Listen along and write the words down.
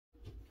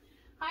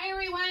Hi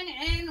everyone,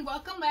 and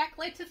welcome back.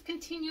 Let's just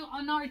continue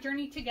on our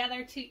journey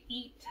together to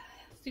eat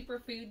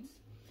superfoods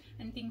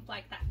and things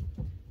like that.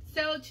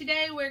 So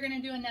today we're going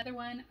to do another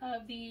one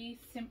of the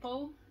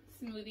simple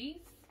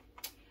smoothies.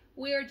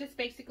 We're just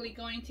basically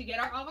going to get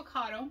our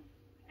avocado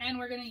and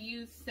we're going to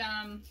use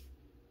some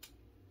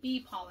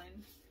bee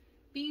pollen.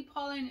 Bee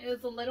pollen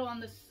is a little on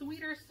the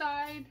sweeter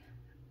side,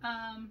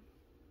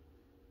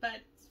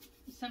 but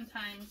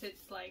sometimes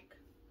it's like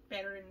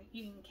better than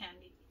eating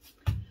candy.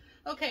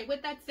 Okay,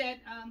 with that said,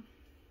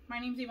 my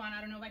name's Yvonne. I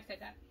don't know if I said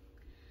that.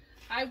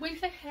 I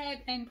went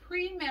ahead and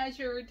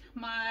pre-measured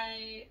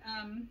my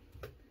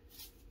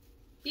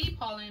bee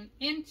pollen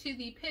into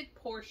the pit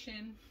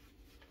portion.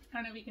 I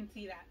don't know if you can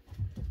see that,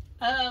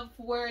 of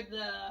where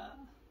the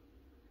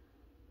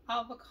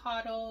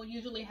avocado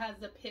usually has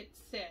the pit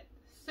sit.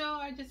 So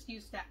I just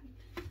used that.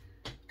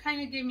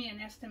 Kind of give me an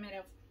estimate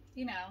of,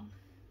 you know,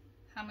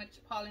 how much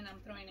pollen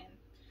I'm throwing in.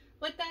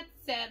 With that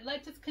said,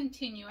 let's just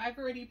continue. I've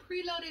already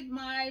preloaded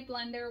my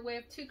blender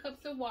with 2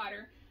 cups of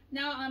water.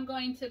 Now I'm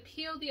going to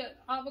peel the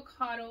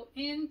avocado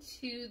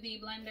into the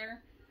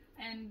blender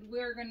and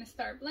we're going to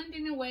start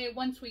blending away.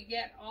 Once we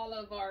get all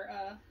of our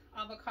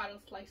avocado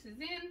slices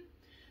in,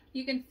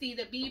 you can see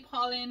the bee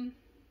pollen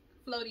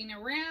floating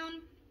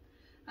around.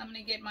 I'm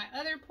going to get my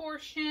other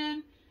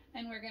portion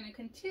and we're going to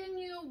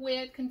continue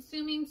with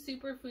consuming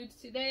superfoods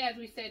today. As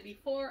we said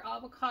before,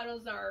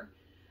 avocados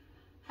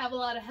have a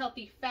lot of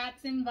healthy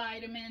fats and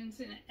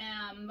vitamins,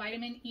 and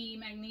vitamin E,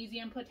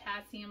 magnesium,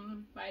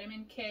 potassium,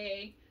 vitamin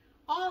K,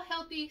 all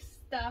healthy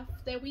stuff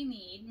that we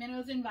need,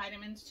 minerals and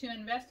vitamins, to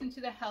invest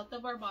into the health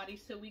of our body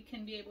so we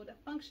can be able to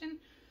function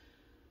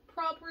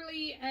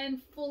properly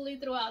and fully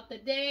throughout the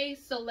day.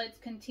 So let's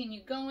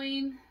continue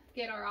going.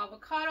 Get our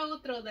avocado,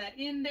 throw that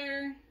in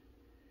there.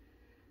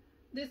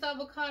 This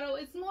avocado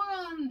is more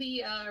on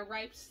the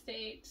ripe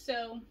state,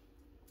 so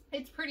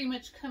it's pretty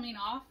much coming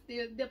off.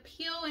 The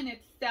peel in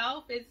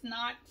itself is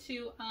not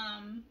too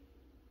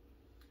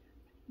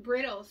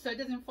brittle, so it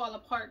doesn't fall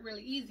apart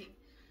really easy.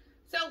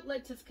 So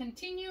let's just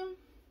continue.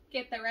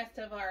 Get the rest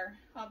of our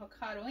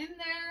avocado in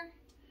there.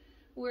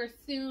 We're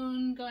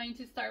soon going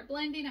to start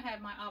blending. I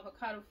have my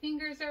avocado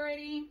fingers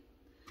already.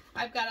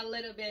 I've got a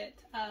little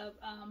bit of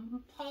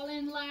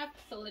pollen left,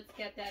 so let's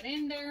get that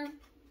in there.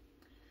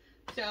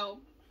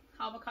 So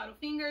avocado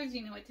fingers,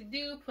 you know what to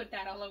do. Put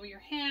that all over your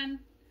hand.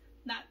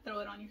 Not throw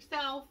it on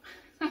yourself.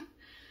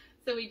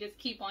 So we just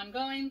keep on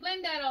going,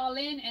 blend that all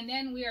in, and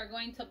then we are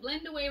going to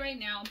blend away right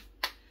now,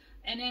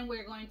 and then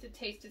we're going to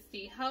taste to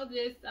see how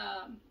this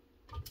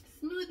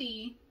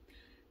smoothie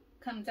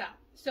comes out.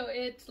 So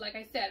it's, like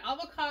I said,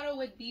 avocado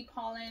with bee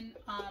pollen.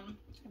 I've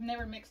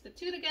never mixed the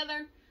two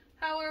together.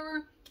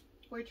 However,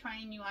 we're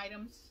trying new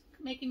items,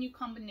 making new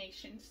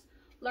combinations,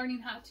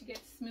 learning how to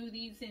get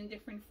smoothies in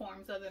different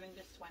forms other than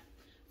just one.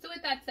 So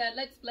with that said,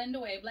 let's blend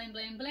away. Blend,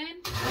 blend,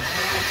 blend.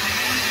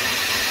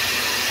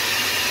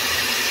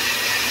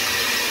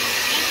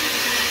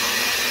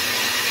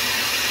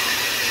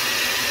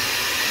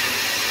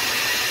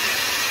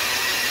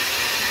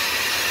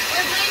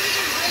 We're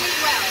blending really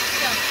well,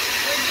 so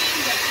we're doing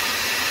good.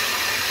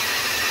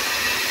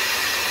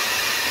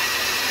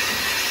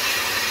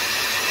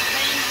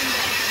 Blend and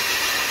blend.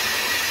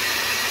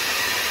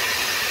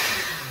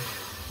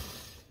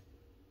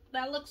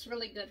 That looks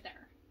really good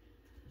there.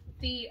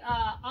 The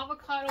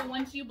avocado,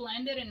 once you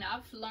blend it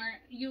enough,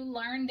 you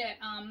learn that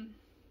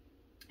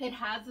it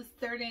has a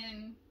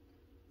certain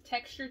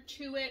texture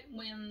to it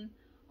when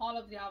all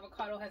of the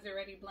avocado has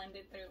already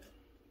blended through.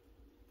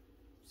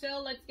 So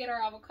let's get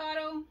our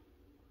avocado.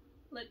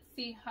 Let's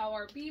see how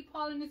our bee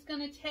pollen is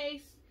going to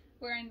taste.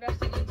 We're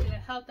investing into the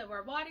health of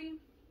our body.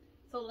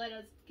 So let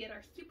us get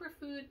our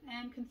superfood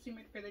and consume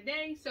it for the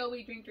day. So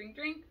we drink, drink,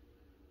 drink.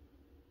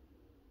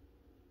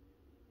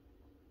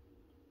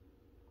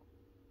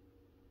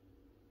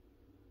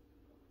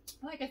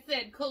 Like I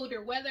said,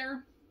 colder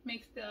weather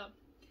makes the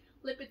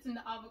lipids in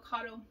the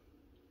avocado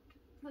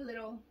a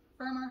little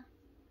firmer.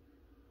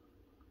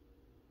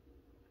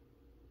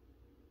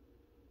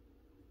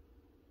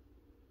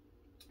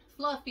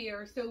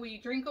 Fluffier, so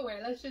we drink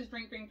away. Let's just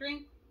drink, drink,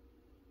 drink.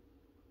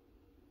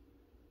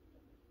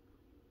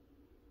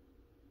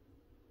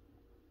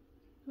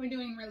 We're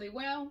doing really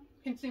well,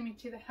 consuming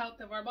to the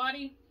health of our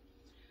body.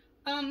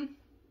 The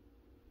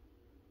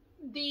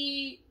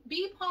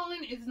bee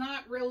pollen is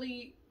not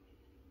really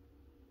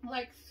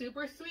like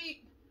super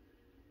sweet.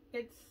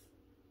 It's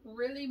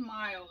really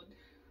mild,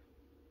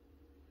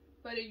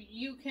 but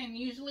you can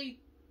usually,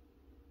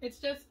 it's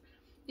just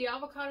the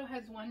avocado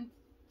has one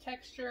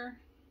texture,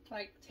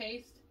 like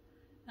taste,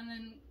 and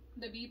then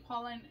the bee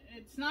pollen,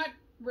 it's not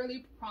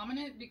really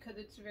prominent because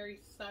it's very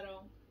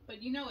subtle,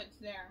 but you know it's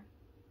there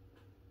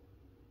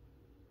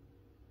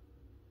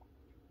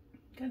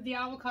because the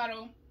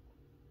avocado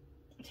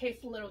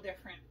tastes a little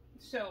different.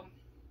 So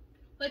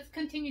let's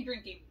continue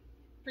drinking.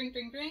 Drink,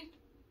 drink, drink.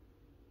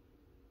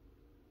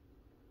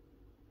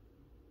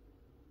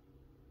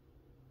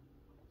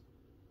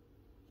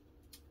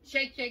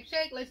 Shake, shake,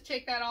 shake. Let's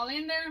shake that all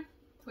in there.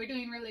 We're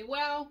doing really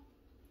well.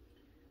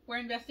 We're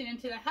investing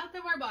into the health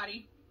of our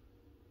body.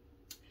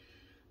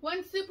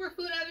 one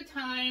superfood at a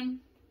time,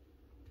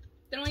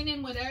 throwing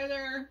in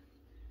whatever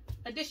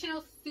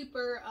additional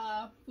super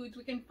foods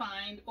we can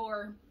find,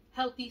 or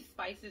healthy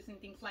spices and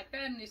things like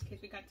that. In this case,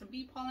 we got some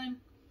bee pollen.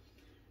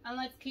 And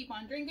let's keep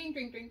on drinking,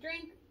 drink, drink,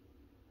 drink.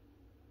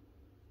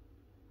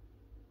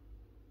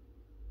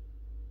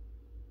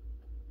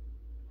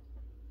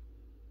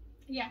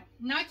 Yeah,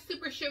 not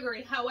super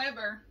sugary.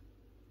 However,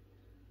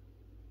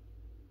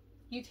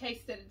 you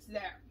taste that it's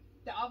there.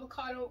 The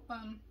avocado,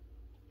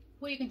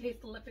 well, you can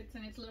taste the lipids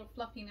and its little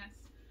fluffiness.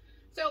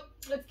 So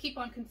let's keep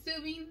on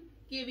consuming,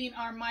 giving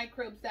our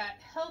microbes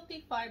that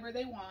healthy fiber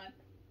they want.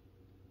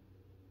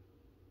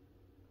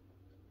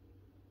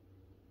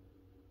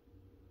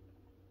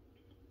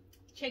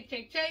 Shake,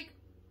 shake, shake.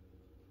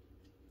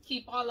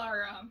 Keep all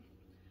our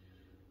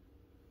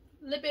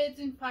lipids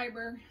and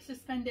fiber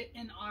suspended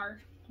in our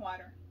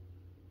water.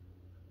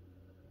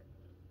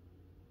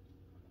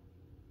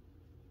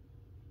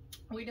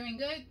 Are we doing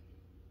good?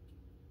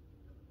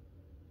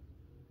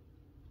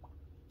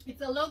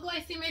 It's a low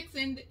glycemic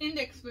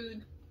index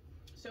food,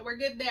 so we're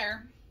good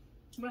there.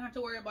 We don't have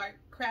to worry about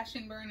crash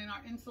and burn in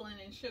our insulin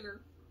and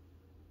sugar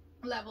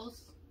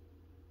levels.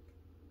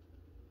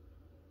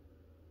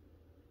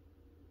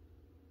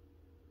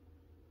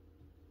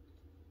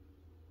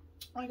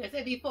 Like I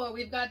said before,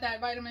 we've got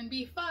that vitamin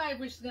B5,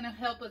 which is going to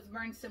help us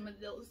burn some of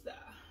those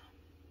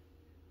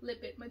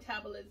lipid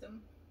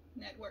metabolism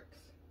networks.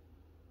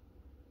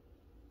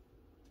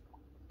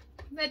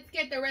 Let's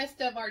get the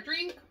rest of our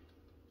drink.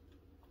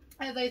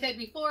 As I said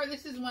before,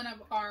 this is one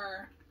of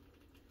our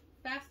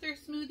faster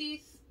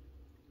smoothies.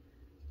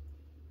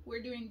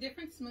 We're doing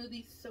different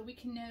smoothies so we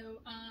can know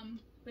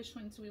which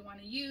ones we want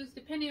to use,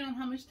 depending on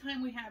how much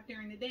time we have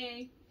during the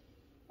day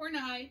or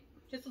night,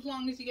 just as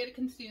long as you get it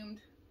consumed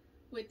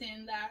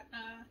within that,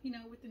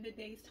 within the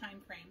day's time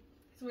frame.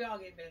 So we all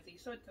get busy,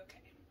 so it's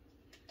okay.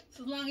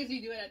 So as long as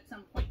you do it at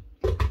some point.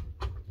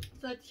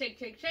 So let's shake,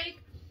 shake, shake,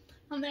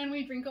 and then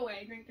we drink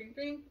away. Drink, drink,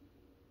 drink.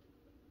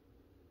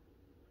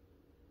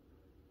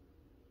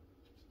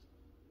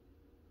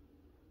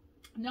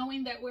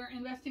 Knowing that we're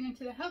investing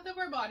into the health of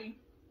our body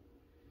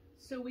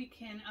so we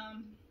can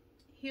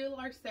heal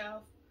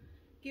ourselves,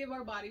 give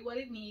our body what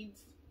it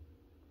needs,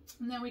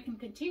 and then we can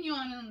continue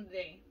on in the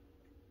day.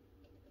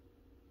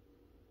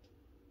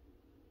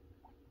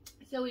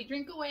 So we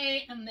drink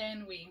away and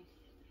then we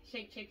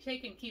shake, shake,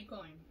 shake and keep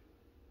going.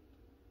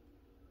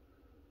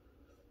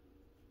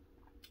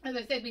 As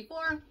I said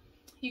before,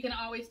 you can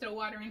always throw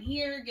water in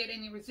here, get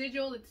any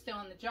residual that's still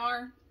in the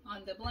jar,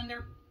 on the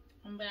blender,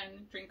 and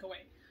then drink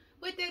away.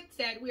 With that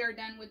said, we are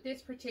done with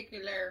this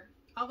particular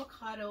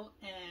avocado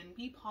and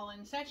bee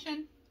pollen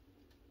session.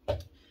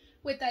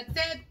 With that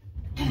said,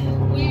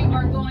 we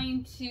are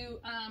going to,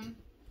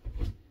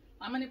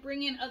 I'm going to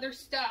bring in other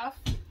stuff.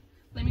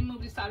 Let me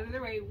move this out of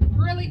the way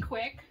really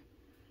quick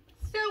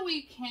so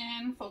we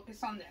can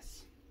focus on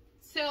this.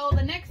 So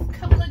the next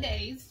couple of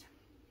days,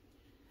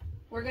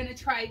 we're going to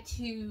try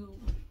to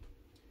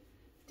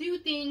do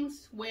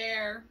things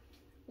where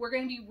we're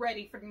going to be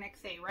ready for the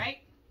next day, right?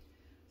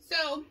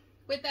 So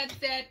with that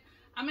said,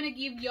 I'm going to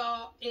give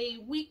y'all a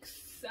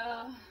week's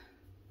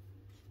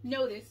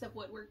notice of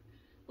what we're,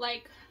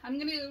 like, I'm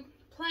going to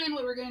plan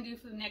what we're going to do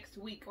for the next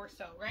week or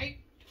so, right?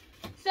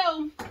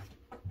 So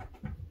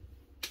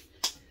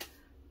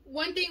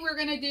one thing we're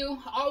going to do,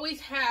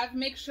 always have,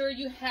 make sure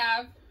you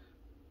have,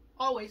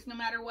 always, no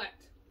matter what,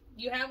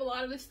 you have a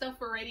lot of this stuff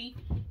already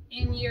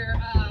in your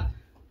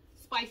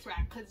spice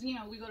rack, because, you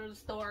know, we go to the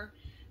store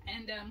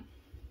and,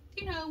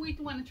 you know, we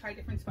want to try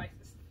different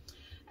spices.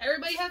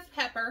 Everybody has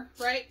pepper,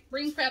 right?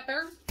 Bring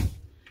pepper.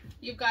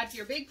 You've got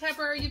your big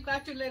pepper, you've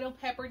got your little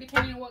pepper,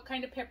 depending on what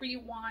kind of pepper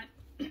you want.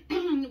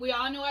 We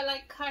all know I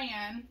like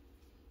cayenne.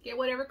 Get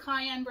whatever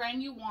cayenne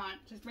brand you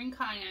want. Just bring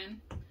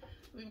cayenne.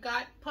 We've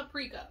got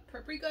paprika.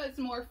 Paprika is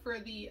more for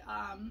the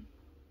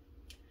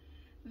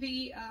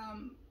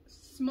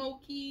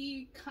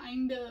smoky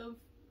kind of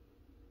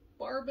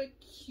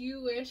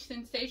barbecue-ish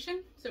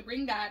sensation. So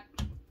bring that.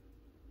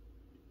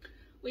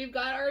 We've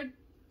got our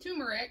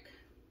turmeric,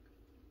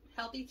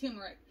 healthy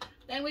turmeric.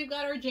 Then we've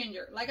got our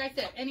ginger. Like I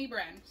said, any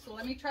brand. So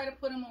let me try to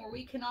put them where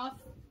we can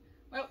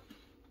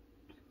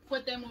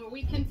put them where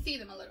we can see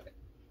them a little bit.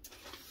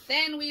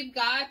 Then we've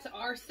got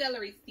our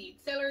celery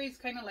seeds. Celery is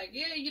kind of like,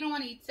 yeah, you don't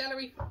want to eat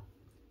celery.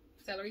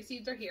 Celery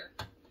seeds are here.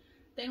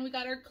 Then we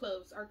got our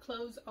cloves. Our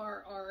cloves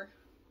are our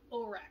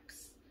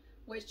ORACs,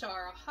 which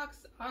are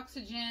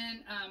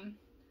oxygen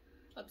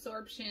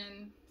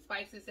absorption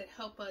spices that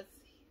help us,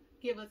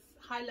 give us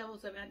high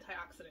levels of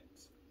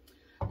antioxidants.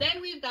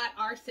 Then we've got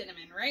our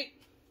cinnamon, right?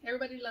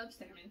 Everybody loves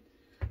cinnamon.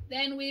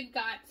 Then we've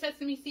got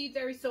sesame seeds.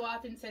 Every so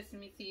often,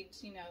 sesame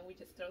seeds, you know, we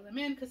just throw them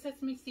in because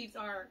sesame seeds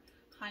are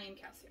high in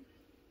calcium.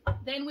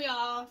 Then we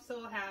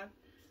also have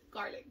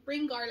garlic.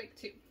 Bring garlic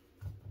too.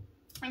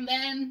 And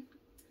then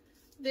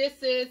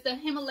this is the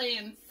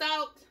Himalayan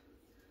salt.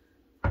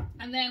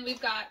 And then we've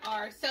got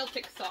our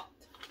Celtic salt.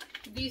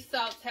 These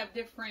salts have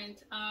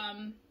different,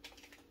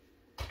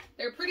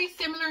 they're pretty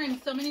similar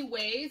in so many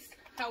ways.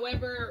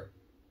 However,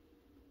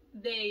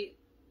 they,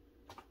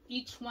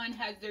 each one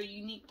has their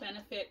unique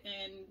benefit,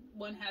 and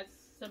one has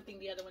something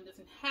the other one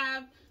doesn't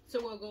have.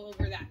 So we'll go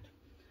over that.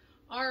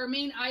 Our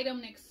main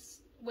item next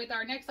with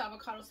our next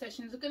avocado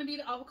session is going to be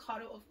the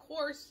avocado, of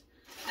course,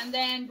 and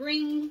then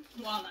bring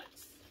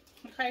walnuts.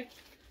 Okay,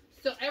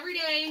 so every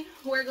day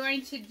we're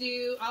going to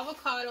do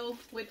avocado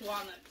with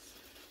walnuts.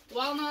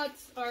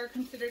 Walnuts are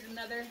considered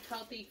another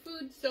healthy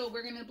food, so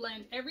we're going to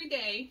blend every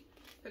day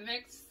for the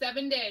next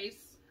 7 days,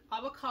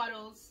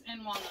 avocados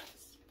and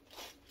walnuts.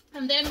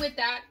 And then with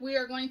that, we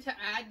are going to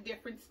add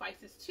different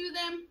spices to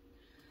them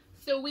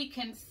so we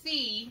can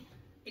see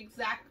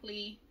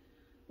exactly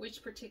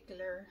which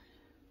particular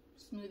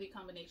smoothie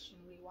combination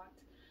we want.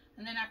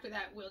 And then after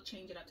that, we'll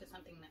change it up to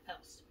something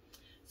else.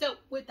 So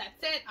with that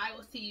said, I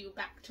will see you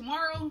back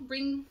tomorrow.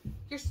 Bring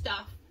your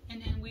stuff,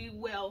 and then we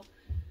will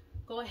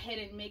go ahead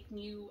and make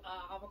new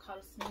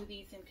avocado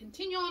smoothies and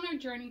continue on our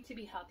journey to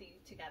be healthy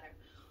together.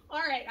 All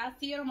right, I'll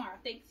see you tomorrow.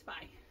 Thanks,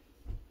 bye.